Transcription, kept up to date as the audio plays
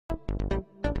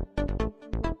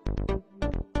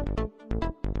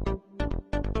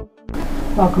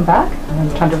Welcome back. I'm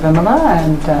Chandra Vimala,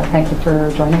 and thank you for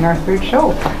joining our third show.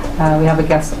 We have a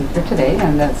guest speaker today,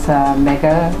 and that's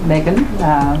Megan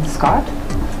Scott.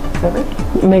 Is that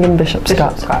right? Megan Bishop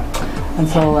Scott. And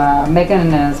so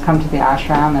Megan has come to the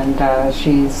ashram, and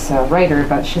she's a writer,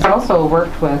 but she's also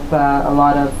worked with a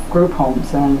lot of group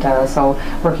homes, and so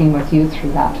working with youth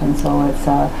through that. And so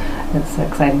it's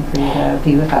exciting for you to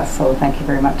be with us. So thank you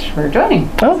very much for joining.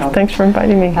 Oh, so, thanks for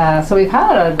inviting me. So we've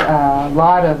had a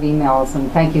lot of emails, and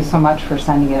thank you so much for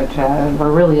sending it.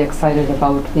 We're really excited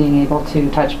about being able to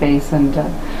touch base and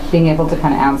being able to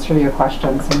kind of answer your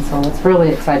questions. And so it's really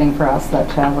exciting for us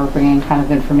that we're bringing kind of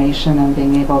information and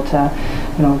being able to,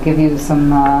 give you some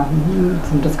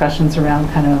discussions around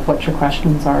kind of what your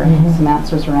questions are and some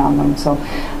answers around them. So,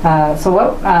 so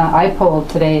what I pulled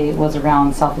today was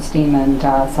around self-esteem and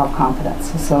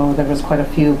self-confidence. So there was quite a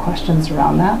few questions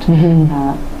around that.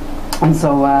 And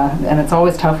so, and it's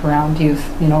always tough around youth,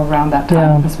 around that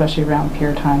time, especially around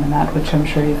peer time and that, which I'm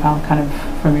sure you found kind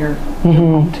of from your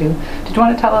home too. Did you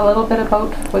want to tell a little bit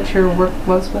about what your work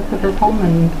was with the group home?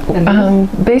 And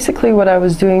basically what I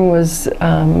was doing was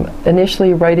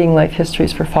initially writing life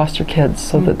histories for foster kids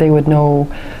so that they would know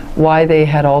why they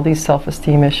had all these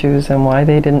self-esteem issues and why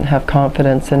they didn't have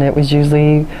confidence, and it was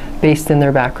usually based in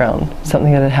their background,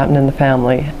 something that had happened in the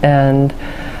family. And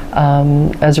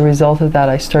as a result of that,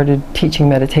 I started teaching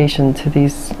meditation to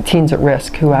these teens at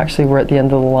risk who actually were at the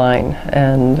end of the line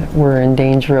and were in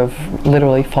danger of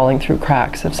literally falling through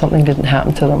cracks if something didn't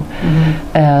happen to them.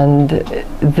 And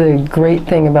the great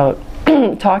thing about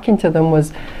talking to them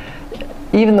was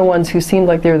even the ones who seemed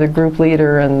like they were the group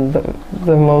leader and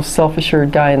the most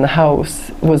self-assured guy in the house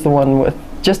was the one with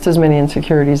just as many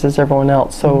insecurities as everyone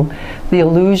else. So the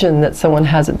illusion that someone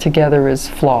has it together is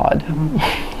flawed.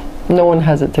 No one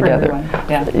has it together.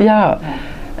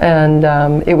 And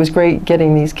it was great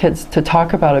getting these kids to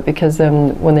talk about it, because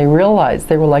then when they realized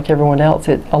they were like everyone else,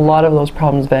 a lot of those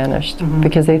problems vanished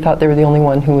because they thought they were the only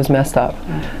one who was messed up,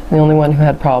 the only one who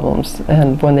had problems.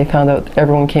 And when they found out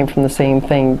everyone came from the same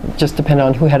thing, just depended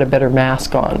on who had a better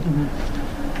mask on.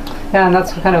 Yeah, and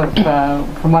that's kind of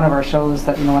from one of our shows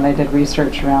that, when I did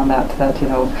research around that,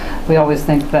 we always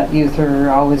think that youth are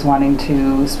always wanting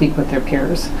to speak with their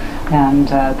peers, and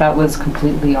that was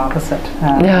completely opposite.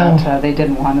 That they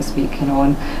didn't want to speak,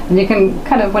 and you can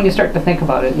kind of, when you start to think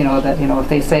about it, that, if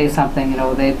they say something,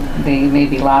 they may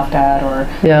be laughed at or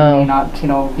may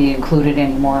not, be included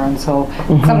anymore, and so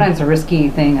sometimes a risky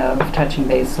thing of touching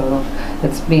base, so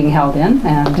it's being held in,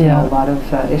 and a lot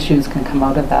of issues can come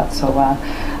out of that. So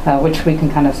which we can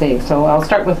kind of say. So I'll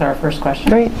start with our first question.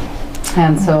 Great.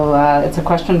 And so it's a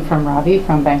question from Ravi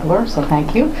from Bangalore, so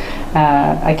thank you.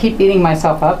 I keep beating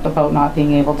myself up about not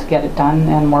being able to get it done,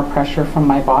 and more pressure from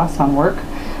my boss on work.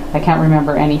 I can't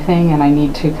remember anything, and I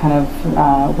need to kind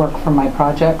of work for my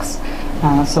projects,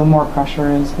 so more pressure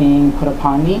is being put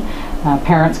upon me.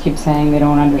 Parents keep saying they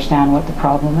don't understand what the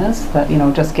problem is, that,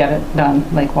 just get it done.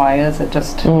 Like, why is it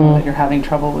just that you're having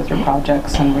trouble with your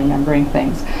projects and remembering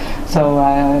things? So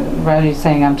Ravi's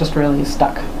saying, I'm just really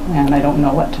stuck and I don't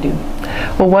know what to do.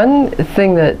 Well, one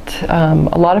thing that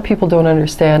a lot of people don't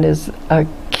understand is a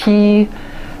key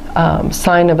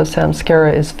sign of a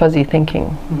samskara is fuzzy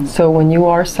thinking. So when you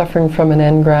are suffering from an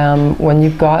engram, when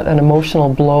you've got an emotional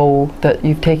blow that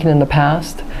you've taken in the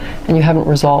past and you haven't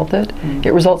resolved it,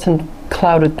 it results in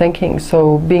clouded thinking.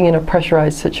 So being in a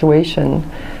pressurized situation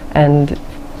and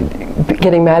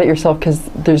getting mad at yourself because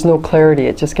there's no clarity,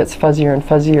 it just gets fuzzier and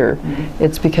fuzzier.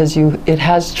 It's because it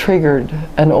has triggered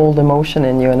an old emotion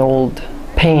in you, an old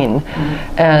pain.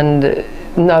 And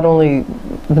not only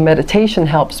the meditation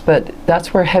helps, but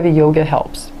that's where heavy yoga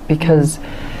helps, because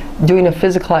doing a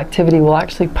physical activity will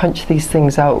actually punch these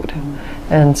things out.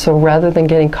 And so rather than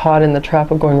getting caught in the trap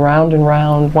of going round and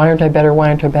round, why aren't I better,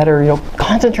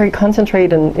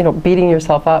 concentrate and beating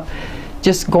yourself up,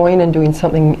 just going and doing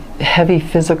something heavy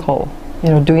physical,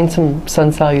 doing some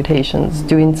sun salutations,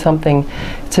 doing something,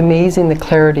 it's amazing the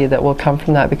clarity that will come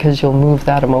from that, because you'll move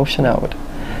that emotion out.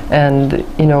 And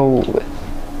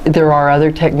there are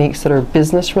other techniques that are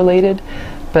business related,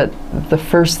 but the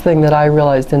first thing that I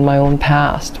realized in my own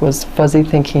past was fuzzy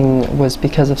thinking was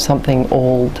because of something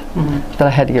old that I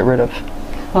had to get rid of.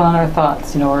 Well, and our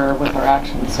thoughts, are with our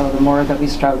actions. So the more that we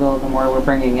struggle, the more we're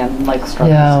bringing in like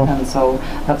struggles. Yeah. And so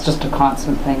that's just a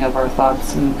constant thing of our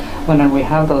thoughts. And when we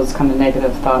have those kind of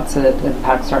negative thoughts, it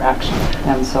impacts our action.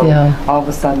 And so all of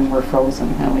a sudden we're frozen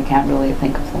and we can't really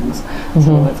think of things.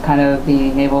 So it's kind of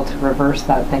being able to reverse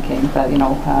that thinking that,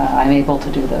 I'm able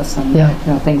to do this,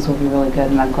 and things will be really good,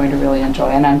 and I'm going to really enjoy,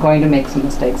 and I'm going to make some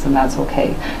mistakes, and that's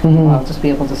okay. I'll just be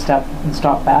able to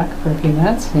stop back for a few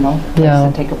minutes,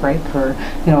 and take a break, or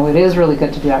it is really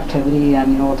good to do activity,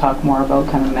 and we'll talk more about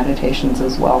kind of meditations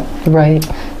as well. Right.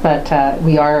 But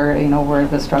we are, where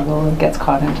the struggle gets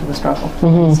caught into the struggle,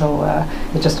 so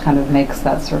it just kind of makes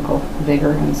that circle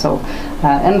bigger, and so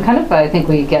and kind of I think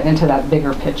we get into that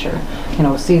bigger picture.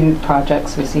 See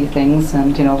projects, we see things,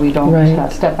 and we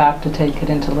don't step back to take it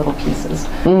into little pieces,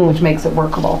 which makes it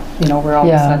workable. Where all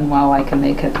of a sudden, well, I can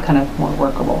make it kind of more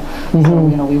workable.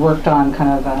 So we worked on kind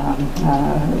of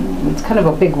it's kind of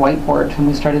a big whiteboard, and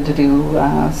we started to do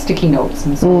sticky notes,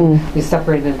 and so we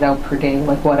separated it out per day,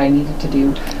 like what I needed to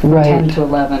do, 10 to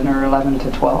 11 or 11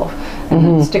 to 12.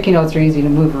 And sticky notes are easy to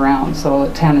move around, so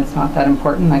at 10 it's not that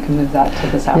important. I can move that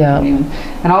to this afternoon,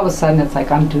 and all of a sudden it's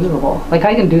like I'm doable. Like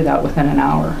I can do that within an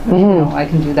hour. I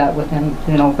can do that within,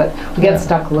 but we get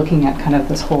stuck looking at kind of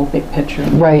this whole big picture,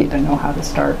 and we don't even know how to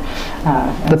start.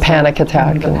 The panic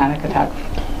attack. The panic attack.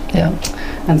 Yeah.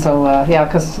 And so,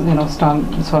 because,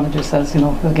 Swamiji says,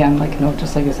 again,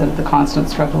 just like you said, the constant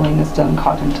struggling is done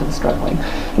caught into the struggling.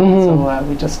 So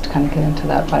we just kind of get into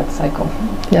that bad cycle.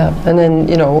 Yeah, and then,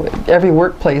 every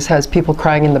workplace has people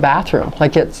crying in the bathroom.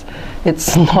 Like it's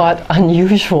not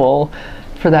unusual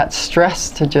for that stress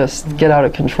to just get out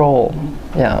of control.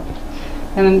 Yeah.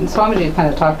 And then Swamiji kind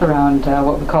of talked around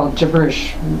what we call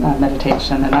gibberish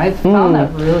meditation, and I found that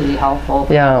really helpful.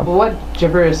 Yeah. Well, what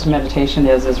gibberish meditation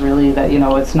is really that,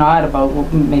 it's not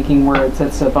about making words,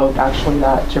 it's about actually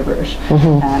that gibberish.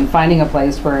 And finding a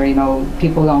place where,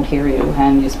 people don't hear you,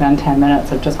 and you spend 10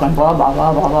 minutes of just going blah, blah,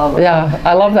 blah, blah, blah, blah. Yeah,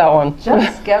 I love that one.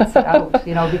 Just gets it out,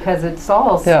 because it's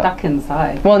all stuck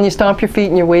inside. Well, and you stomp your feet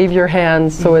and you wave your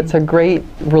hands, so it's a great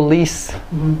release.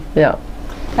 Yeah.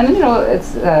 And then,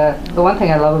 it's the one thing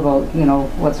I love about,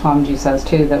 what Swamiji says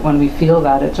too, that when we feel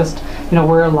that, it just,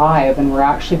 we're alive and we're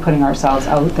actually putting ourselves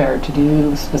out there to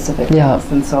do specific things.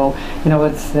 And so,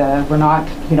 it's, we're not,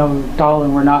 dull,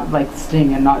 and we're not like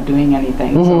sitting and not doing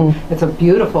anything. So it's a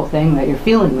beautiful thing that you're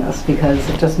feeling this, because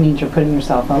it just means you're putting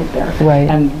yourself out there. Right.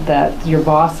 And that your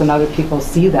boss and other people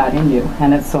see that in you.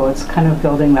 And it's kind of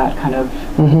building that kind of,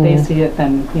 if they see it,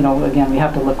 then, again, we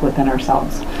have to look within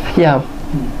ourselves. Yeah.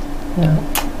 Yeah.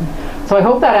 So I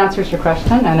hope that answers your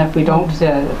question, and if we don't,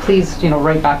 please,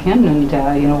 write back in, and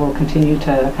we'll continue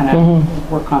to kind of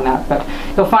work on that. But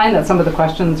you'll find that some of the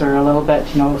questions are a little bit,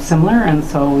 similar, and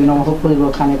so hopefully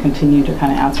we'll kind of continue to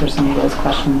kind of answer some of those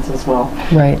questions as well.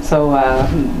 Right. So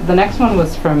the next one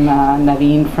was from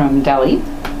Naveen from Delhi.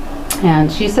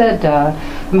 And she said,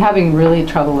 I'm having really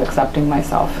trouble accepting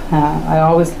myself. I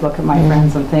always look at my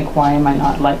friends and think, why am I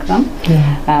not like them?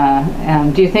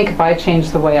 And do you think if I change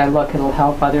the way I look, it'll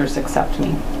help others accept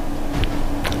me?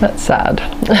 That's sad.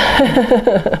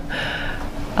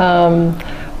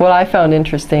 What I found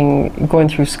interesting going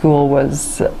through school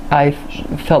was I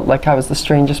felt like I was the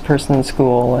strangest person in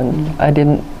school, and I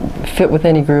didn't fit with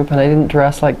any group, and I didn't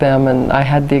dress like them, and I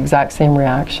had the exact same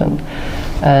reaction.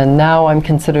 And now I'm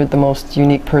considered the most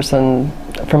unique person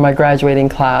from my graduating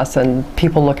class, and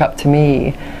people look up to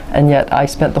me, and yet I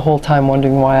spent the whole time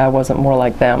wondering why I wasn't more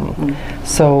like them.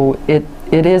 So it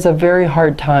is a very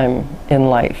hard time in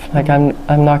life. Like I'm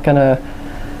not gonna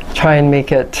try and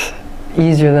make it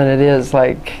easier than it is.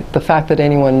 Like the fact that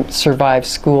anyone survives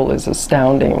school is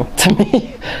astounding to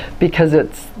me, because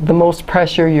it's the most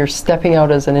pressure. You're stepping out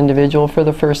as an individual for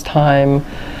the first time.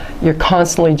 You're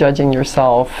constantly judging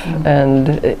yourself,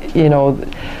 and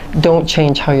don't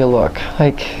change how you look.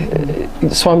 Like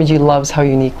Swamiji loves how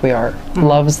unique we are,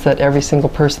 loves that every single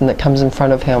person that comes in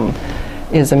front of him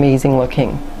is amazing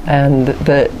looking, and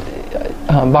that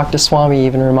Bhakta Swami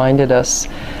even reminded us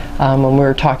when we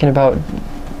were talking about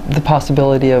the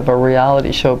possibility of a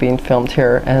reality show being filmed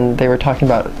here, and they were talking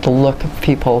about the look of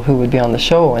people who would be on the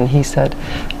show, and he said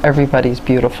everybody's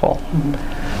beautiful.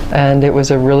 And it was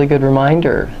a really good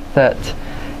reminder that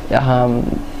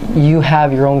you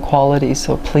have your own qualities,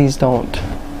 so please don't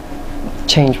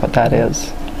change what that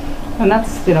is. And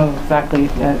that's, exactly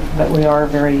that we are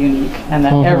very unique, and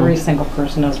that every single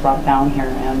person is brought down here.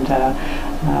 And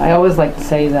I always like to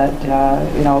say that,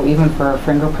 even for our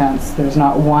fingerprints, there's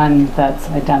not one that's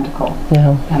identical.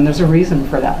 And there's a reason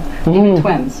for that. Even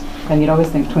twins. And you'd always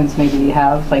think twins maybe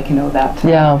have, that,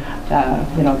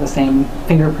 the same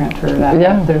fingerprint, or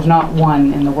that. There's not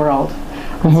one in the world.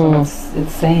 So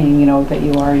it's saying, you know, that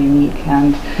you are unique,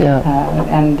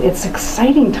 and it's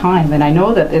exciting time. And I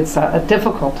know that it's a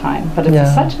difficult time, but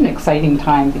it's such an exciting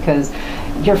time because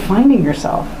you're finding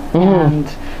yourself. And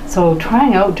so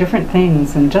trying out different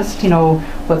things, and just, you know,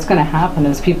 what's going to happen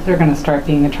is people are going to start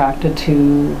being attracted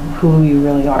to who you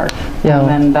really are. And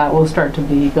then that will start to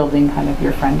be building kind of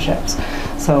your friendships.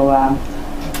 So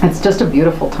it's just a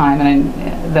beautiful time, and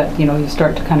that, you know, you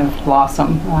start to kind of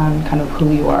blossom on kind of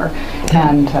who you are.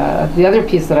 And the other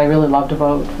piece that I really loved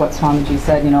about what Swamiji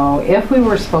said, you know, if we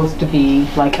were supposed to be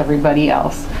like everybody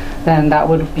else, then that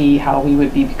would be how we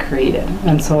would be created.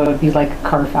 And so it would be like a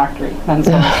car factory. And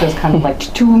so it's just kind of like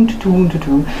ta-toom, ta-toom,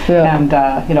 ta-toom. And,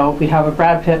 you know, we'd have a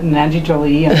Brad Pitt and Angie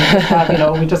Jolie, and you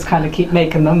know, we just kind of keep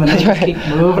making them, and they just keep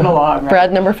moving along. Right?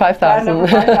 Brad number 5,000.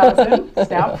 Brad number 5,000.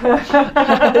 Stamp.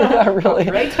 Yeah, really.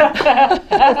 Right? That's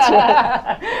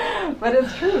right. But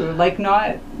it's true. Like,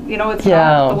 not, you know, it's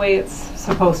not the way it's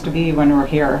supposed to be when we're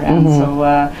here. And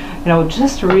so, you know,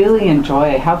 just really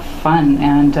enjoy, have fun,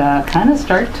 and kind of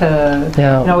start to,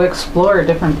 you know, explore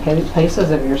different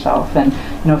places of yourself. And,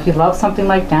 you know, if you love something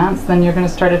like dance, then you're going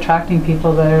to start attracting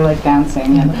people that are like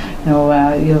dancing. And, you know,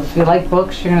 if you like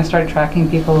books, you're going to start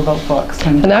attracting people about books.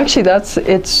 And actually,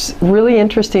 it's really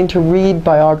interesting to read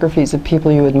biographies of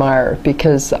people you admire,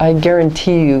 because I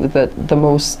guarantee you that the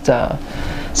most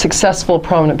successful,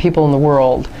 prominent people in the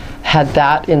world had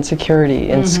that insecurity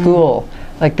in school.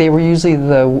 Like, they were usually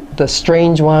the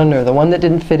strange one, or the one that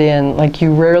didn't fit in. Like,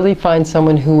 you rarely find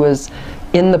someone who was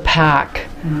in the pack,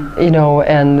 you know,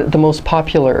 and the most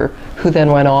popular, who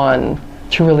then went on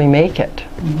to really make it.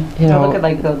 You know, look at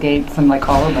like Bill Gates and like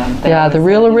all of them. The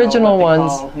real original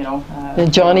ones. You know,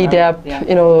 Johnny Depp.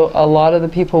 You know, a lot of the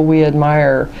people we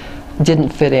admire didn't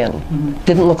fit in,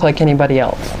 didn't look like anybody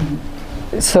else.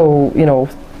 So, you know,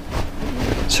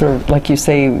 sort of like you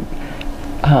say,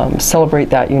 celebrate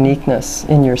that uniqueness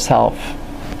in yourself.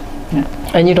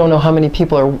 And you don't know how many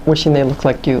people are wishing they look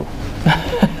like you.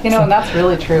 You know, and that's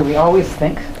really true. We always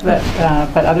think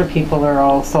that, but other people are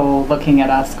also looking at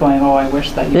us going, oh, I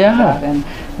wish that you did that. And,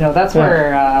 you know, that's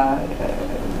where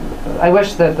I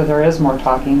wish that there is more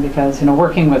talking, because, you know,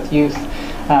 working with youth,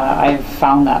 I've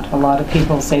found that a lot of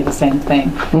people say the same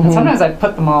thing. And sometimes I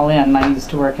put them all in. I used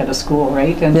to work at a school,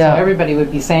 right? And so everybody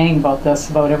would be saying about this,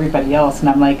 about everybody else, and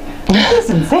I'm like, this is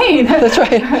insane. That's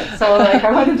right. So, like,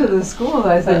 I went into the school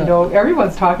and I said, you know,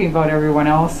 everyone's talking about everyone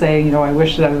else, saying, you know, I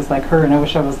wish that I was like her, and I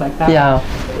wish I was like that.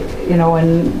 You know,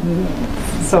 and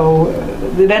so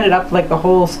it ended up like the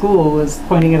whole school was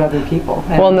pointing at other people.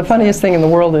 Well, and the funniest thing in the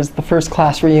world is the first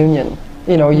class reunion.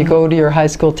 You know, you go to your high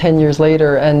school 10 years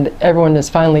later, and everyone is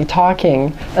finally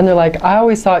talking, and they're like, I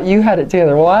always thought you had it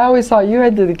together. Well, I always thought you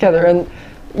had it together. And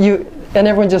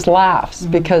everyone just laughs,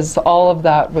 because all of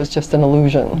that was just an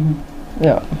illusion.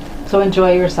 So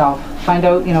enjoy yourself. Find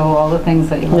out, you know, all the things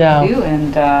that you love to do,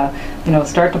 and you know,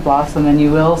 start to blossom, and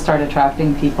you will start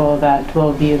attracting people that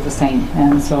will be the same.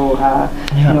 And so,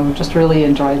 you know, just really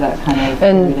enjoy that kind of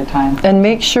period of time. And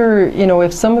make sure, you know,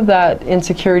 if some of that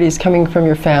insecurity is coming from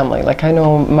your family, like I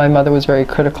know my mother was very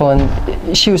critical,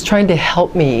 and she was trying to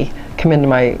help me come into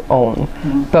my own.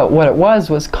 But what it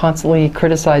was constantly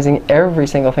criticizing every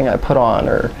single thing I put on,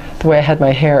 or the way I had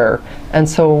my hair. And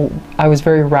so I was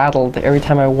very rattled every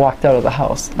time I walked out of the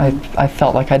house. I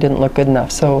felt like I didn't look good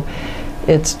enough. So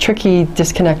it's tricky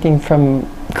disconnecting from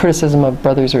criticism of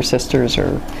brothers or sisters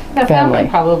or family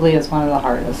probably is one of the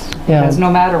hardest, because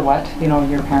no matter what, you know,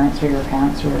 your parents are your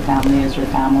parents, or your family is your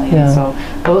family, and so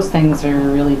those things are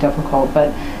really difficult.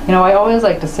 But, you know, I always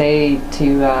like to say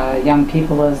to young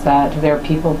people is that they're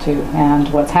people too,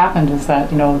 and what's happened is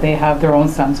that, you know, they have their own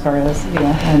samskaras, you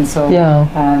know, and so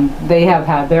they have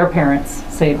had their parents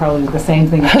say probably the same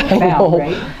thing as they found,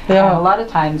 right? A lot of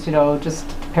times, you know, just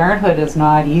parenthood is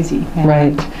not easy,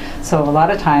 and so a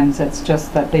lot of times it's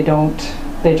just that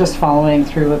they're just following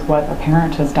through with what a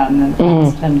parent has done in the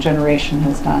past and generation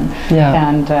has done,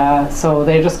 and so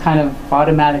they just kind of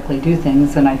automatically do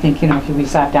things. And I think, you know, if we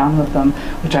sat down with them,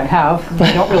 which I have,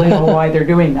 they don't really know why they're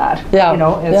doing that. You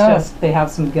know, it's just they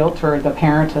have some guilt, or the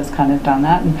parent has kind of done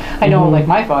that. And I know, like,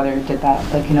 my father did that.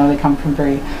 Like, you know, they come from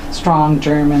very strong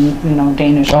German, you know,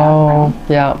 Danish background.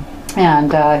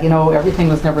 And, you know, everything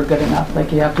was never good enough.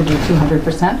 Like, you have to do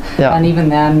 200%. And even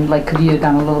then, like, could you have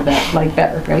done a little bit, like,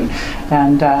 better, right?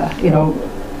 And, you know,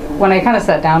 when I kind of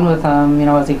sat down with him, you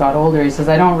know, as he got older, he says,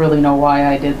 I don't really know why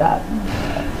I did that.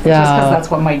 Just because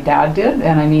that's what my dad did.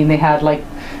 And, I mean, they had, like,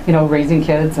 you know, raising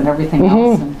kids and everything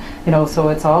else. And, you know, so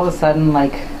it's all of a sudden,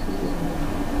 like,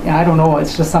 I don't know,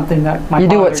 it's just something that my you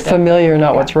father do what's did. familiar,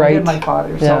 not Yeah, what's I right. did my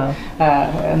father. Yeah. So,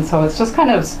 and so it's just kind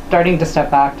of starting to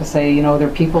step back to say, you know, they're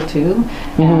people too,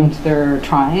 Mm-hmm. and they're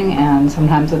trying, and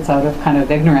sometimes it's out of kind of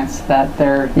ignorance that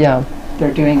they're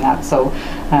doing that. So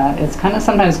it's kind of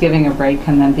sometimes giving a break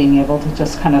and then being able to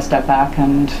just kind of step back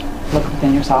and look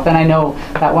within yourself. And I know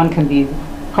that one can be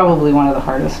probably one of the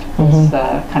hardest, is,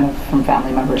 kind of from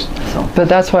family members. So. But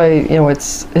that's why, you know,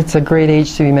 it's a great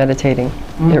age to be meditating.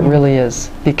 It really is,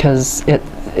 because it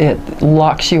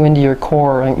locks you into your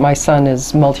core. Like, my son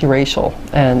is multiracial,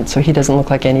 and so he doesn't look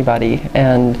like anybody.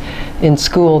 And in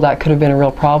school, that could have been a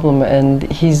real problem. And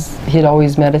he'd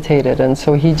always meditated, and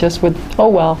so he just would, oh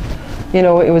well. You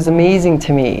know, it was amazing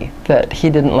to me that he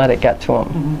didn't let it get to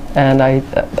him. And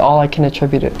all I can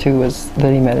attribute it to was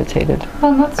that he meditated.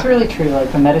 Well, and that's really true. Like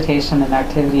the meditation and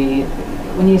activity,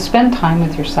 when you spend time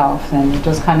with yourself, then you're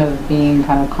just kind of being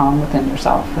kind of calm within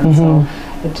yourself. And so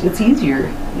it's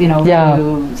easier, you know,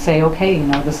 to say, okay, you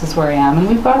know, this is where I am. And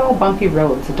we've got all bumpy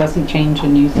roads. It doesn't change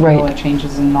in youth, Right. it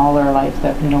changes in all our life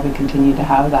that, you know, we continue to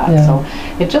have that. Yeah.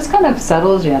 So it just kind of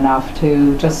settles you enough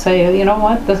to just say, you know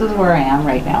what, this is where I am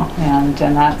right now. And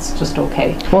that's just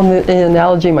okay. Well, the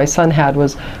analogy my son had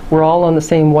was, we're all on the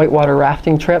same whitewater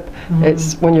rafting trip.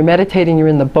 It's when you're meditating, you're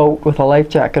in the boat with a life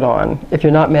jacket on. If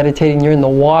you're not meditating, you're in the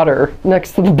water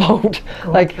next to the boat.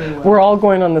 Like, we're all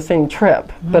going on the same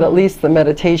trip, but at least the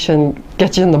meditation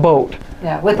gets you in the boat.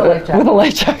 Yeah, with a life jacket. With a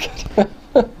life jacket.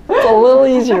 It's a little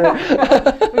easier.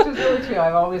 Which is really true.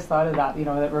 I've always thought of that, you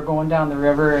know, that we're going down the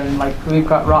river and like we've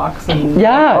got rocks and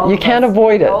Yeah, you can't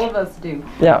avoid it. All of us do.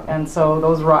 Yeah. And so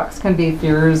those rocks can be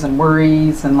fears and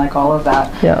worries and like all of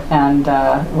that. Yeah. And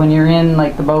when you're in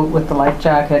like the boat with the life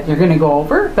jacket, you're going to go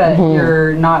over, but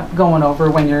you're not going over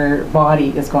when your body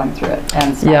is going through it.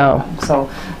 And so, so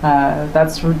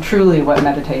that's truly what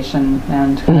meditation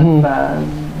and kind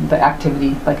of the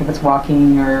activity, like if it's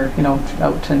walking or, you know,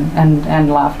 out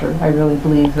and laughter. I really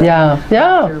believe that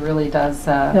laughter really does.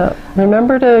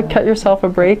 Remember to cut yourself a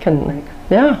break and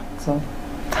so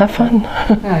have fun.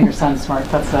 Yeah, your son's smart.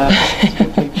 That's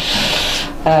good too.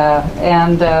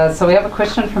 So we have a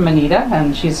question from Anita,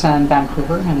 and she's in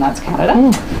Vancouver, and that's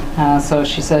Canada. So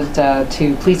she said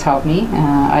to please help me.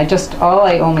 All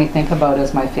I only think about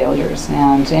is my failures,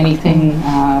 and anything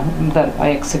that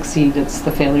I succeed, it's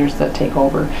the failures that take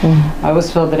over. I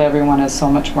always feel that everyone is so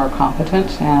much more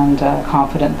competent and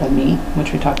confident than me,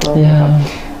 which we talked a little bit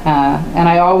about. And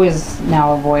I always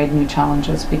now avoid new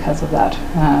challenges because of that.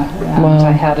 And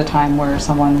I had a time where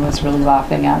someone was really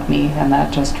laughing at me, and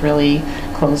that just really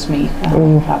closed me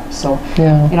up. So,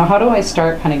 you know, how do I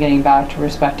start kind of getting back to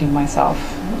respecting myself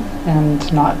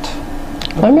and not...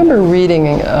 I remember reading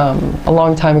a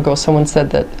long time ago, someone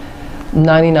said that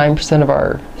 99%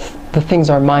 of the things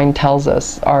our mind tells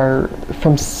us are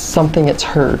from something it's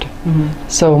heard.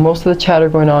 So most of the chatter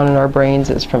going on in our brains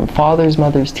is from fathers,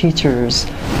 mothers, teachers,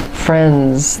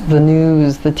 friends, the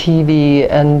news, the TV,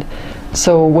 and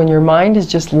so when your mind is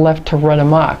just left to run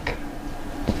amok,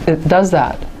 it does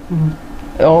that.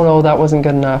 Oh no, that wasn't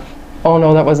good enough. Oh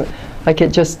no, that wasn't, like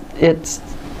it's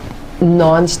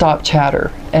non-stop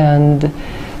chatter, and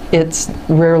it's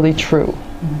rarely true.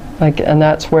 Like, and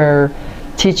that's where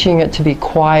teaching it to be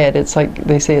quiet, it's like,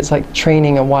 they say it's like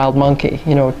training a wild monkey,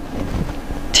 you know,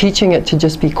 teaching it to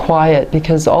just be quiet,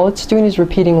 because all it's doing is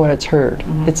repeating what it's heard.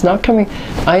 It's not coming.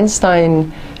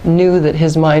 Einstein knew that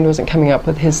his mind wasn't coming up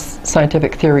with his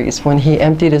scientific theories. When he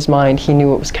emptied his mind, he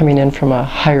knew it was coming in from a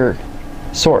higher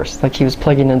source, like he was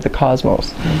plugging into the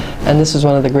cosmos. And this is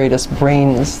one of the greatest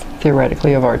brains,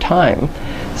 theoretically, of our time.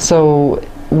 So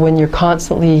when you're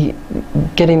constantly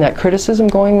getting that criticism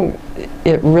going,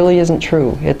 it really isn't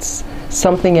true. It's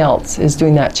something else is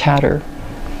doing that chatter.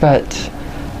 But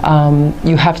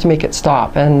you have to make it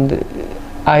stop. And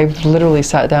I've literally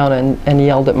sat down and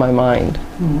yelled at my mind.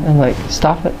 And like,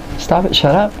 stop it,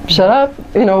 shut up,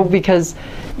 you know, because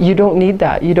you don't need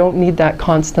that. You don't need that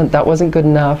constant, that wasn't good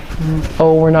enough.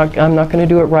 Oh, I'm not going to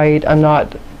do it right. I'm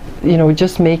not, you know,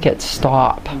 just make it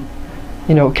stop,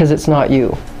 you know, because it's not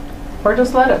you. Or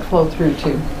just let it flow through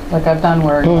too. Like I've done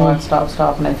where, you know, I've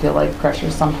stop, and I feel like pressure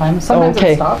sometimes. Sometimes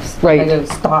it stops. Right. I go,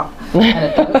 stop, and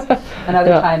it does. And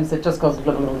other times it just goes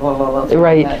blah, blah, blah, blah, blah,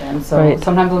 right. And so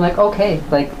sometimes I'm like, okay,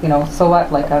 like, you know, so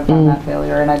what? Like I've done that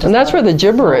failure, and I just. And that's where the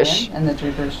gibberish and the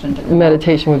gibberish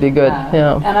meditation would be good.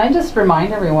 And I just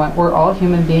remind everyone, we're all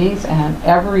human beings, and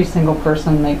every single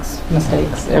person makes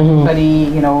mistakes. Everybody,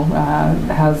 you know,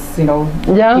 has, you know,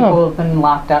 people have been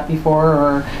laughed at before,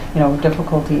 or, you know,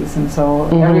 difficulties, and so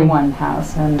everyone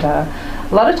has. And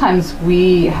And a lot of times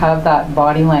we have that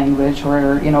body language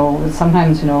where, you know,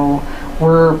 sometimes, you know,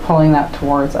 we're pulling that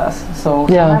towards us. So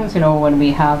sometimes, you know, when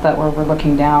we have that where we're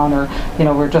looking down, or, you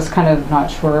know, we're just kind of not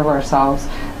sure of ourselves,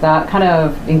 that kind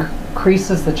of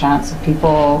increases the chance of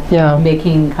people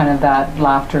making kind of that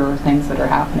laughter or things that are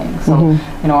happening. So,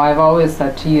 you know, I've always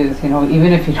said to youth, you know,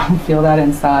 even if you don't feel that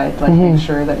inside, like make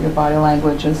sure that your body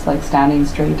language is like standing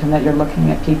straight and that you're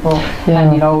looking at people.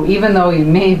 And, you know, even though you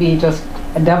may be just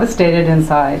devastated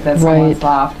inside that someone's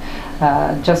laughed,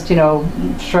 just, you know,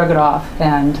 shrug it off,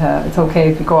 and it's okay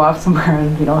if you go off somewhere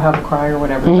and, you know, have a cry or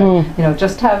whatever, but, you know,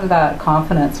 just have that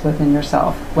confidence within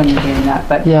yourself when you're doing that.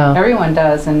 But everyone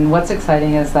does, and what's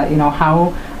exciting is that, you know,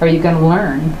 how are you going to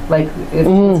learn? Like,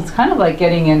 it's kind of like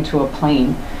getting into a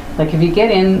plane. Like, if you get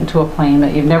into a plane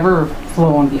that you've never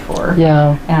flown before,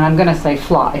 and I'm going to say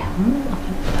fly,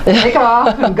 take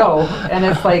off and go, and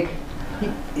it's like,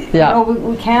 you know,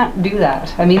 we can't do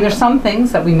that. I mean, there's some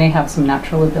things that we may have some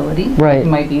natural ability. We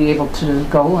might be able to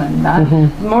go, and that.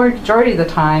 The majority of the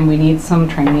time, we need some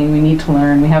training. We need to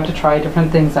learn. We have to try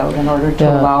different things out in order to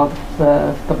allow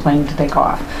the plane to take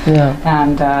off.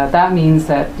 And that means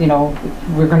that, you know,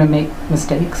 we're going to make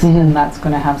mistakes, and that's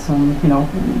going to have some, you know,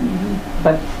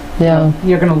 but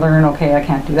you're going to learn, okay, I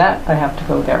can't do that. I have to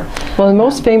go there. Well, the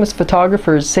most famous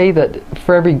photographers say that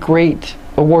for every great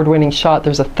award-winning shot,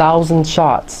 there's 1,000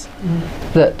 shots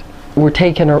that were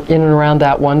taken in and around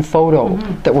that one photo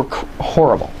that were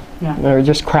horrible. Or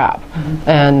just crap.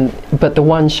 But the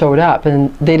one showed up,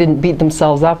 and they didn't beat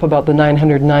themselves up about the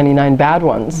 999 bad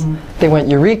ones. They went,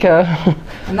 eureka.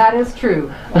 And that is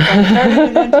true. Like, I started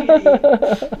in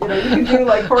NTD, you know, you can do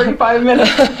like 45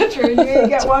 minutes of picture and you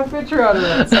get one picture out of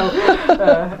it. So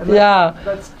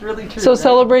that's really true. So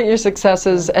celebrate your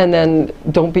successes, and then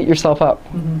don't beat yourself up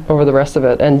over the rest of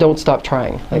it, and don't stop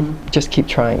trying. Like, just keep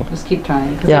trying. Just keep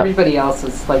trying, because everybody else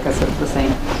is, like I said, the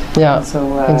same. Yeah.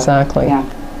 So exactly. Yeah.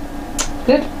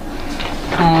 Good.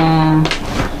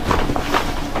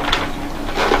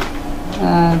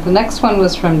 The next one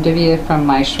was from Divya from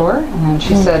Mysore, and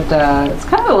she said it's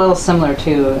kind of a little similar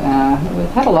too.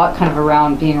 We've had a lot kind of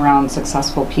around being around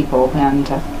successful people, and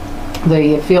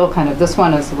they feel kind of, this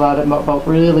one is a lot about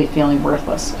really feeling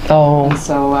worthless. And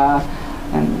so,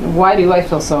 and why do I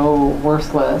feel so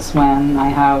worthless when I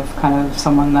have kind of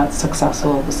someone that's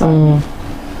successful beside me?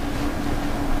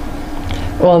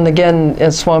 Well, and again,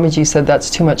 as Swamiji said,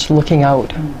 that's too much looking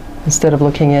out instead of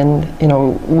looking in. You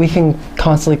know, we can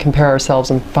constantly compare ourselves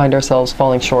and find ourselves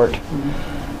falling short.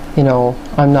 You know,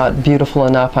 I'm not beautiful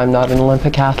enough, I'm not an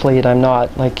Olympic athlete, I'm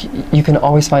not, like, you can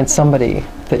always find somebody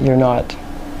that you're not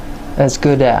as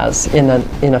good as in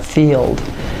a field.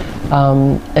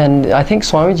 And I think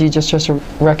Swamiji just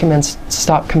recommends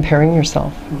stop comparing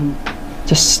yourself.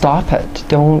 Just stop it.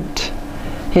 Don't,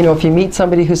 you know, if you meet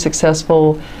somebody who's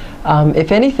successful,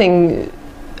 if anything,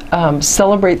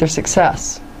 celebrate their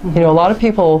success. You know, a lot of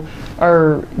people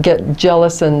get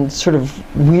jealous and sort of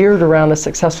weird around a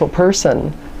successful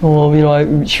person. Well, you know,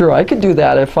 I'm sure I could do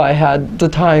that if I had the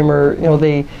time, or, you know,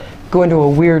 they go into a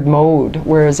weird mode.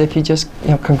 Whereas if you just, you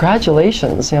know,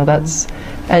 congratulations, you know, that's,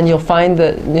 and you'll find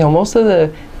that, you know, most of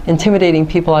the intimidating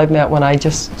people I've met when I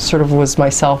just sort of was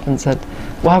myself and said,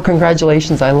 wow,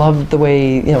 congratulations, I love the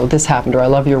way, you know, this happened, or I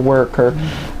love your work, or,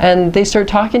 and they start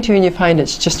talking to you and you find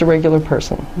it's just a regular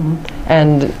person.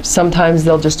 And sometimes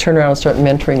they'll just turn around and start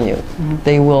mentoring you.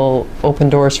 They will open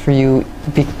doors for you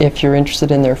if you're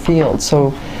interested in their field.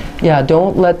 So yeah,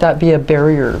 don't let that be a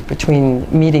barrier between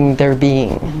meeting their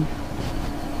being.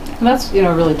 And that's, you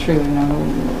know, really true. You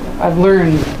know, I've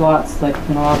learned lots, like,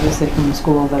 you know, obviously from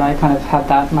school, that I kind of had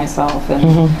that myself,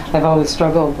 and I've always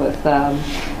struggled with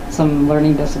some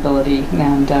learning disability,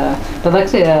 and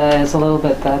dyslexia is a little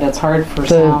bit that it's hard for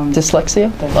sound.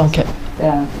 Dyslexia? Okay.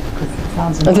 Yeah, because it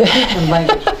sounds in different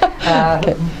language.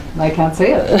 I can't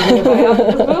say it.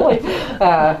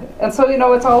 And so, you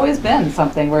know, it's always been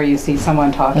something where you see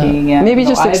someone talking. And, maybe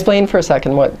just explain for a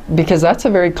second what, because that's a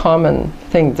very common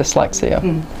thing, dyslexia.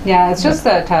 Yeah, it's just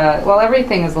that, well,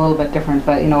 everything is a little bit different,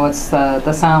 but, you know, it's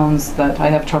the sounds that I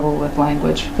have trouble with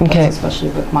language, especially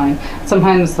with mine.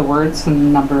 Sometimes the words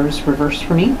and numbers reverse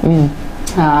for me.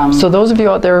 So those of you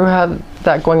out there who have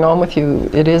that going on with you,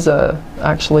 it is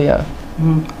actually a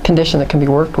condition that can be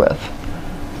worked with.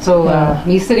 So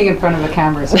me sitting in front of a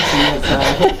camera is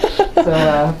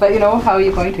but you know, how are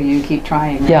you going to? You keep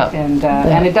trying, right? And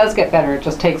it does get better. It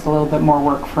just takes a little bit more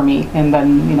work for me, and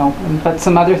then, you know, but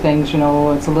some other things, you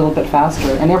know, it's a little bit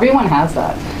faster, and everyone has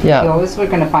that. You always are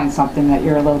going to find something that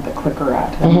you're a little bit quicker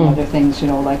at, and other things, you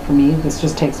know, like for me, this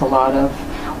just takes a lot of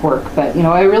work. But, you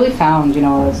know, I really found, you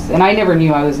know, and I never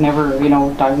knew, I was never, you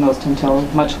know, diagnosed until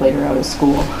much later out of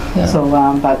school. Yeah. So,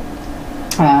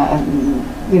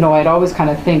 you know, I'd always kind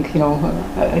of think, you know,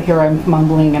 here I'm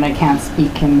mumbling and I can't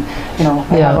speak, and, you know,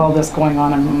 I have all this going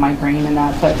on in my brain and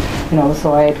that. But, you know,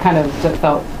 so I had kind of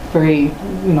felt very,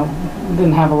 you know,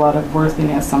 didn't have a lot of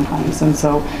worthiness sometimes. And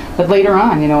so, but later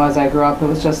on, you know, as I grew up, it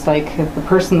was just like the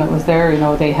person that was there, you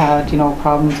know, they had, you know,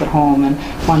 problems at home, and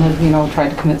one had, you know, tried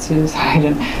to commit suicide,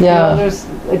 and you know, there's,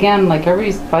 again, like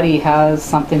everybody has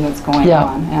something that's going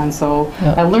on. And so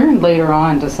I learned later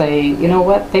on to say, you know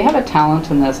what, they have a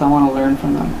talent in this, I want to learn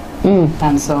from them.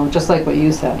 And so, just like what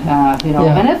you said, you know,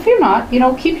 and if you're not, you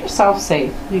know, keep yourself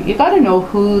safe. You got to know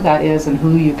who that is and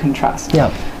who you can trust.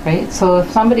 Right? So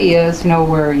if somebody is, you know,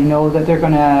 where you know that they're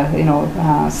going to, you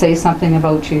know, say something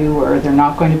about you, or they're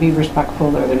not going to be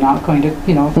respectful, or they're not going to,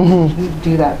 you know,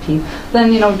 do that piece,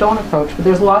 then, you know, don't approach. But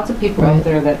there's lots of people out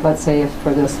there that, let's say, if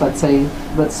for this,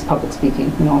 let's public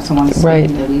speaking, you know, someone's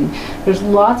speaking their lead. There's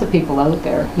lots of people out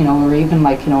there, you know, or even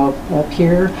like, you know, a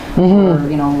peer, or,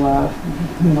 you know,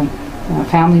 a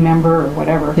family member or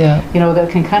whatever, you know,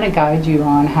 that can kind of guide you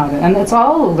on how to, and it's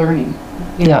all learning.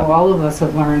 You know, all of us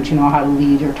have learned, you know, how to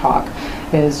lead or talk,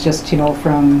 is just, you know,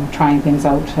 from trying things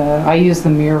out. I use the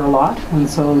mirror a lot, and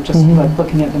so just like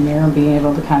looking at the mirror and being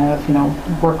able to kind of, you know,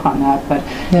 work on that. But,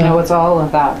 you know, it's all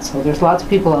of that. So there's lots of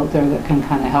people out there that can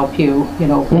kind of help you, you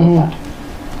know, with that.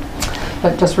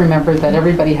 But just remember that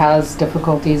everybody has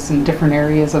difficulties in different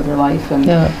areas of their life, and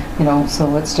you know,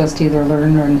 so it's just either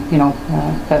learn or, you know,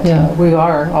 that we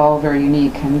are all very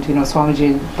unique. And, you know,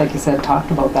 Swamiji, like you said, talked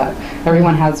about that.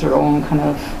 Everyone has their own kind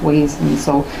of ways, and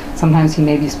so sometimes he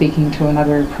may be speaking to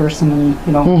another person, and,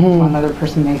 you know, another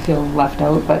person may feel left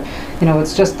out. But, you know,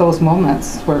 it's just those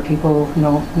moments where people, you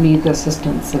know, need the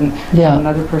assistance, and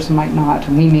another person might not,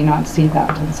 and we may not see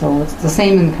that. And so it's the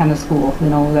same in kind of school, you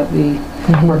know, that we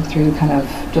work through kind of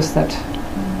just that.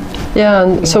 Yeah,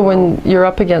 and so when you're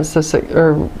up against this,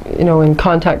 or, you know, in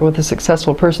contact with a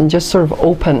successful person, just sort of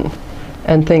open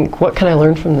and think, what can I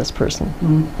learn from this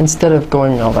person? Instead of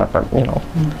going, oh, that, you know,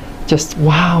 just,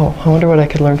 wow, I wonder what I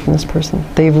could learn from this person.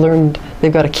 They've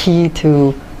got a key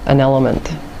to an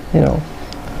element, you know.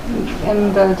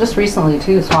 And just recently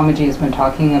too, Swamiji has been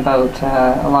talking about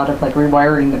a lot of like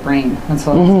rewiring the brain, and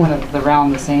so it's kind of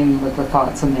around the same with the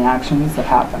thoughts and the actions that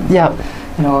happen. So,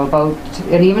 you know, about,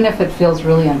 and even if it feels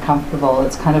really uncomfortable,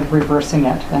 it's kind of reversing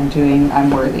it and doing, I'm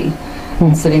worthy.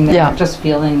 And sitting there, just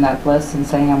feeling that bliss and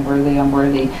saying, I'm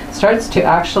worthy, starts to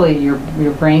actually, your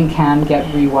brain can get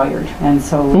rewired. And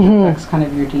so that's kind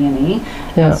of your DNA.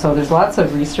 And so there's lots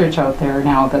of research out there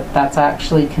now that's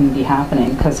actually can be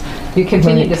happening, because you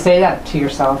continue to say that to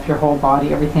yourself, your whole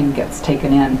body, everything gets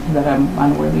taken in, that I'm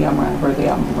unworthy, I'm unworthy,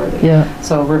 I'm unworthy.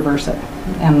 So reverse it.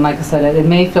 And like I said, it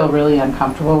may feel really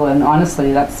uncomfortable, and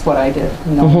honestly, that's what I did,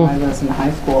 you know, when I was in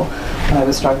high school, when I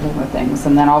was struggling with things.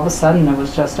 And then all of a sudden, it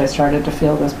was just, I started to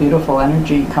feel this beautiful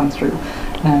energy come through.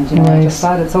 And, you know, I just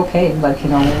thought it's okay, like, you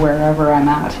know, wherever I'm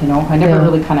at, you know. I never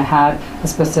really kind of had a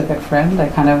specific friend. I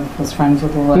kind of was friends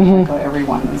with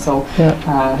everyone. And so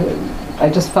I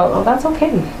just felt, oh, that's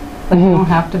okay. Like, you don't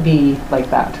have to be like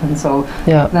that. And so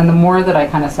then the more that I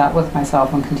kind of sat with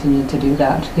myself and continued to do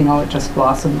that, you know, it just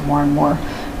blossomed more and more.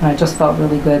 And I just felt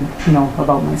really good, you know,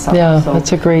 about myself. So,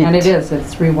 that's a great... And it's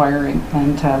rewiring.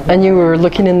 And you were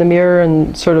looking in the mirror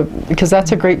and sort of, because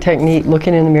that's a great technique,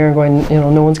 looking in the mirror and going, you know,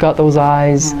 no one's got those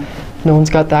eyes, no one's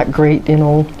got that great, you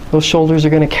know, those shoulders are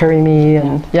going to carry me,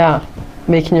 and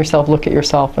making yourself look at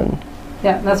yourself. And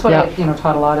that's what I, you know,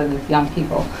 taught a lot of the young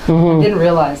people. I didn't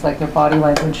realize, like, their body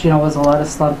language, you know, was a lot of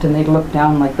slumped, and they'd look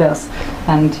down like this.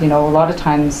 And, you know, a lot of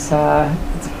times, I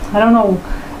don't know,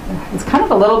 it's kind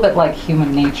of a little bit like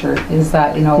human nature, is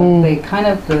that, you know, they kind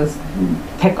of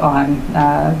pick on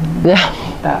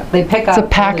that. They pick up. It's a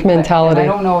pack really mentality. And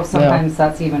I don't know if sometimes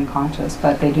that's even conscious,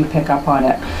 but they do pick up on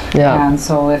it. And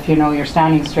so if, you know, you're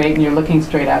standing straight and you're looking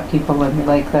straight at people and you're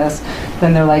like this,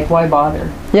 then they're like, why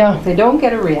bother? If they don't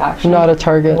get a reaction, not a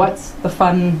target. What's the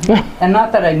fun? And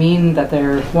not that I mean that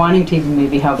they're wanting to even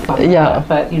maybe have fun.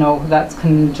 But, you know, that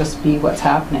can just be what's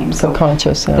happening.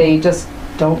 Subconscious. They just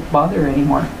don't bother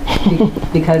anymore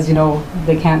because, you know,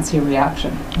 they can't see a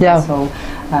reaction. So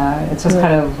it's just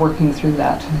kind of working through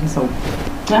that. So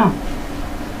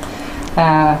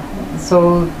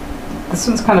so this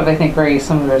one's kind of, I think, very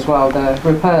similar as well. The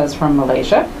Rupa is from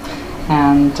Malaysia,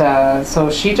 and so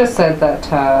she just said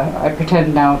that I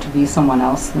pretend now to be someone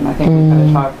else, and I think we kind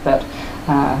of talked that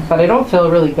but I don't feel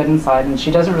really good inside, and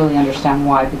she doesn't really understand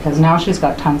why, because now she's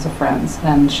got tons of friends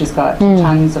and she's got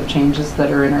tons of changes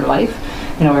that are in her life,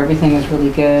 you know, everything is really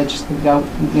good. She's out,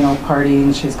 you know,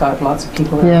 partying. She's got lots of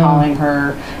people that are calling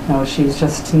her. You know, she's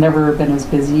just never been as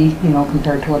busy, you know,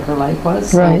 compared to what her life was.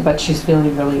 So, but she's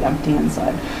feeling really empty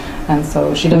inside. And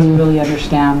so she doesn't really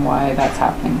understand why that's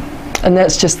happening. And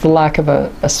that's just the lack of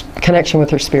a connection with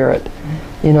her spirit.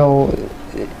 You know,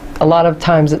 a lot of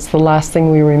times it's the last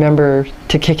thing we remember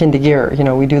to kick into gear. You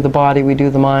know, we do the body, we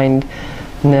do the mind,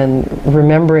 and then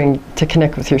remembering to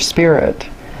connect with your spirit,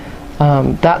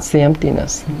 that's the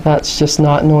emptiness. That's just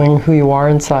not knowing who you are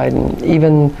inside. And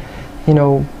even, you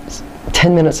know,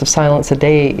 10 minutes of silence a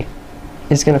day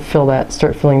is going to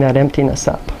start filling that emptiness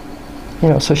up. You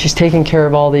know, so she's taking care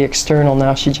of all the external.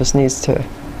 Now she just needs to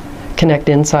connect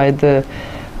inside. The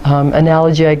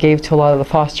analogy I gave to a lot of the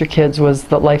foster kids was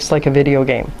that life's like a video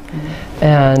game.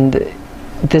 And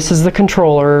this is the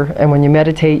controller, and when you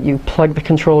meditate, you plug the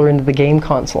controller into the game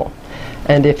console.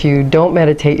 And if you don't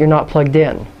meditate, you're not plugged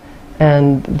in.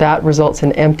 And that results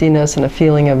in emptiness and a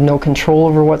feeling of no control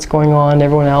over what's going on.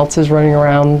 Everyone else is running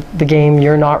around the game.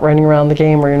 You're not running around the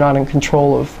game, or you're not in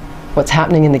control of what's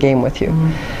happening in the game with you.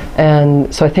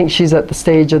 And so I think she's at the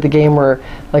stage of the game where,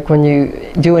 like when you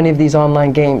do any of these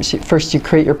online games, first you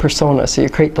create your persona. So you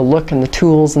create the look and the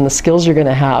tools and the skills you're going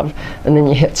to have, and then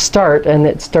you hit start and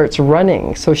it starts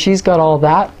running. So she's got all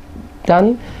that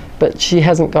done, but she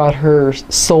hasn't got her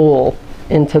soul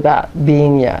into that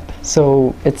being yet.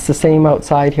 So it's the same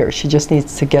outside here. She just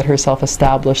needs to get herself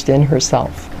established in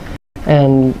herself.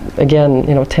 And again,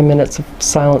 you know, 10 minutes of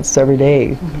silence every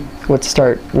day would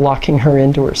start locking her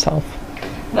into herself.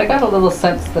 I got a little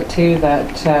sense that too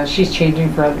that she's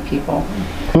changing for other people.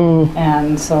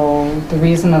 And so the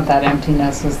reason of that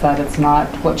emptiness is that it's not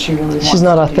what she really wants. She's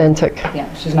not authentic.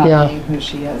 Yeah, she's not being who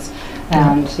she is.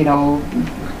 And you know,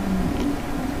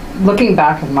 looking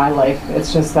back in my life,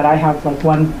 it's just that I have like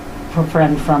one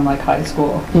friend from like high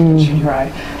school, junior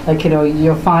high. Like, you know,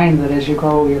 you'll find that as you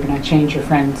grow, you're going to change your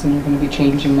friends and you're going to be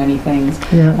changing many things.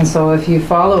 And so if you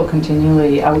follow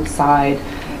continually outside,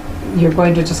 you're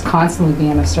going to just constantly be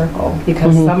in a circle,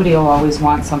 because somebody will always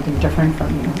want something different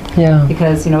from you.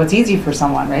 Because, you know, it's easy for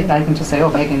someone, right? I can just say, oh,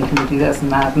 Megan, can you do this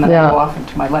and that, and then I go off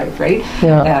into my life, right?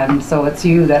 And so it's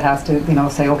you that has to, you know,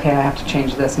 say, okay, I have to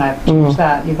change this and I have to change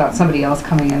that. You've got somebody else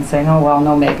coming in saying, oh, well,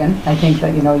 no, Megan, I think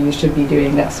that, you know, you should be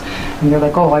doing this. And you're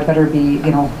like, oh, I better be,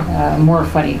 you know, more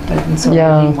funny. And so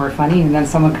you're being more funny. And then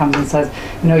someone comes and says,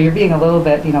 you know, you're being a little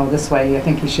bit, you know, this way. I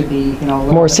think you should be, you know, a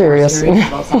little more bit serious. more serious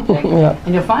about something.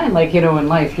 And you'll find, like, you know, in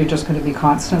life, you're just going to be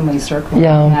constantly circling.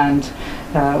 And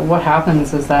what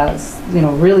happens is that, you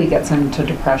know, really gets into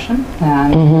depression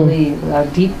and really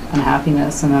deep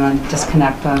unhappiness and then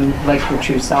disconnect on like your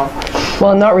true self.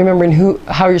 Well, not remembering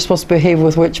how you're supposed to behave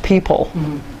with which people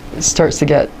starts to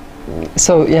get.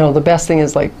 So, you know, the best thing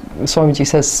is, like Swamiji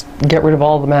says, get rid of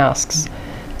all the masks.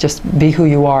 Just be who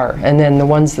you are. And then the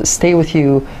ones that stay with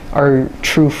you are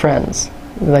true friends.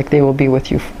 Like, they will be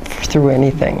with you through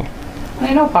anything.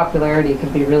 I know popularity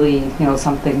could be really, you know,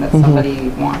 something that somebody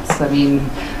wants. I mean,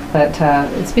 but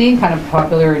it's being kind of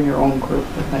popular in your own group.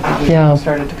 I think we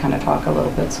started to kind of talk a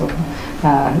little bit. So,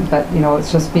 but you know,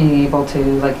 it's just being able to,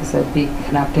 like you said, be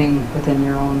connecting within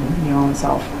your own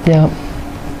self. Yeah,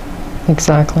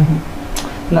 exactly.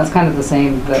 And that's kind of the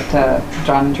same that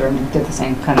John and Jeremy did the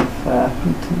same kind of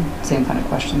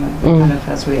question that kind of,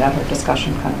 as we had our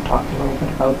discussion, kind of talked a little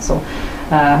bit about. So,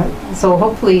 so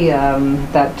hopefully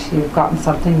that you've gotten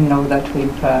something, you know, that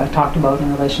we've talked about in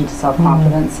relation to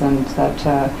self-confidence, and that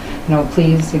you know,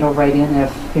 please, you know, write in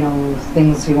if, you know,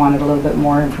 things you wanted a little bit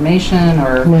more information,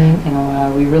 or you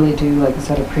know, we really do, like I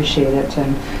said, appreciate it.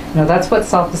 And you know, that's what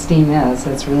self-esteem is.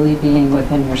 It's really being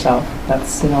within yourself.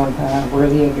 That's, you know,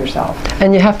 worthy of yourself.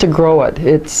 And you have to grow it.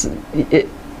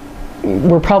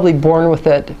 We're probably born with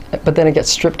it, but then it gets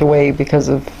stripped away because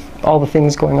of all the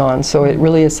things going on. So it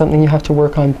really is something you have to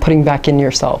work on putting back in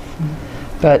yourself.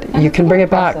 But and you can bring it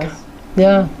back.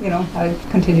 Yeah. You know, I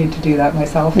continue to do that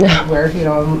myself, where, you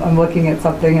know, I'm looking at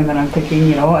something and then I'm thinking,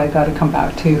 you know, I got to come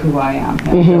back to who I am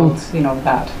and build, you know,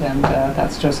 that, and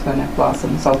that's just going to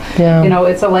blossom. So, you know,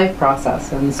 it's a life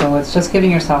process, and so it's just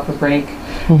giving yourself a break,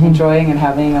 enjoying and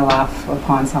having a laugh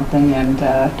upon something, and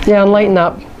and lighten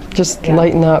up. Just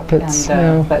lighten up. It's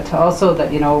and, but also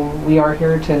that, you know, we are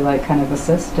here to, like, kind of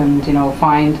assist and, you know,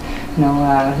 find, you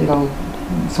know,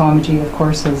 Swamiji, of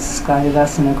course, has guided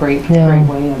us in a great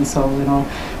way, and so, you know,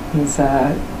 he's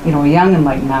you know, a young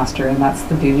enlightened master, and that's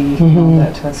the beauty, you know,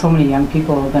 that so many young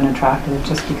people have been attracted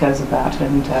just because of that,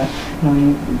 and you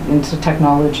know, into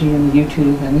technology and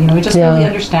YouTube, and you know, he just really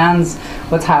understands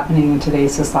what's happening in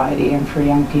today's society, and for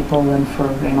young people, and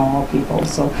for, you know, all people.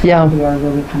 So we are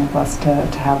really kind of blessed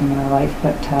to have him in our life.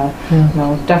 But you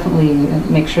know, definitely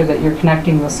make sure that you're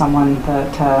connecting with someone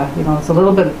that you know, is a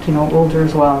little bit, you know, older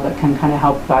as well, that can kind of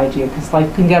help guide you, because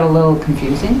life can get a little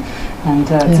confusing, and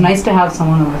it's nice to have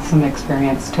someone with some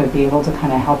experience to be able to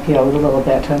kind of help you out a little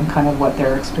bit and kind of what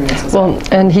their experiences are. Well,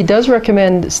 and he does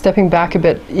recommend stepping back a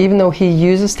bit. Even though he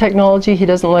uses technology, he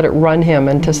doesn't let it run him,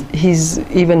 and he's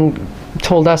even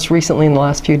told us recently in the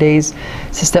last few days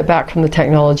to step back from the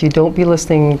technology. Don't be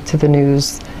listening to the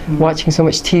news, watching so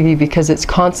much TV, because it's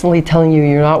constantly telling you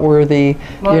you're not worthy,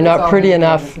 you're not pretty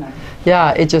enough.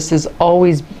 Yeah, it just is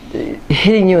always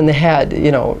hitting you in the head,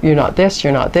 you know, you're not this,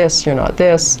 you're not this, you're not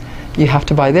this, you have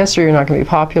to buy this or you're not going to be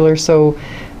popular. So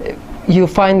you'll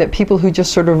find that people who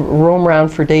just sort of roam around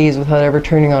for days without ever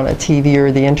turning on a TV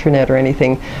or the internet or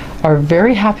anything are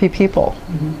very happy people,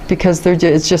 because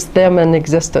it's just them in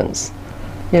existence.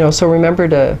 You know, so remember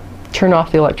to turn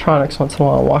off the electronics once in a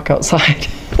while and walk outside.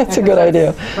 That's a good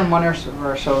idea. From one of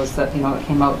our shows that, you know, it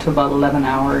came out to about 11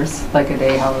 hours, like a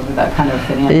day, however that kind of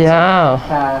fit in.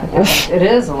 Yeah. It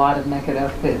is a lot of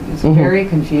negative. It's very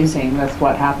confusing with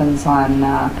what happens on,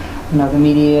 you know, the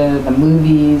media, the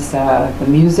movies, the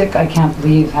music. I can't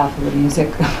believe half of the music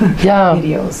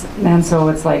videos. And so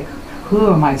it's like,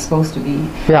 who am I supposed to be?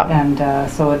 Yeah. And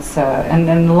so it's,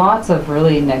 and lots of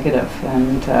really negative.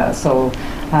 And so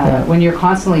when you're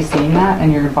constantly seeing that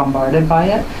and you're bombarded by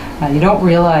it, you don't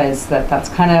realize that that's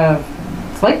kind of,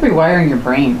 it's like rewiring your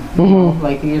brain. You know?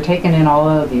 Like you're taking in all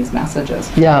of these messages.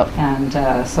 Yeah.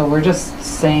 And so we're just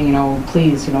saying, you know,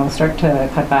 please, you know, start to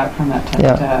cut back from it.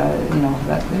 And, you know,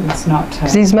 that it's not.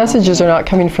 These messages are not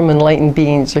coming from enlightened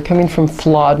beings. They're coming from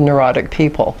flawed, neurotic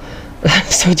people.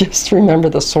 So just remember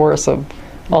the source of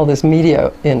all this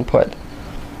media input.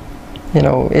 You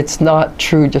know, it's not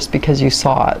true just because you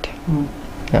saw it.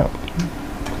 Yeah.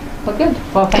 Well,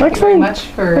 good. Well, thank you very much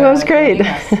for that was great.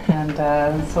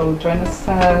 And so join us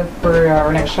for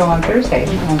our next show on Thursday.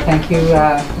 And thank you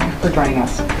for joining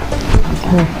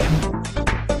us.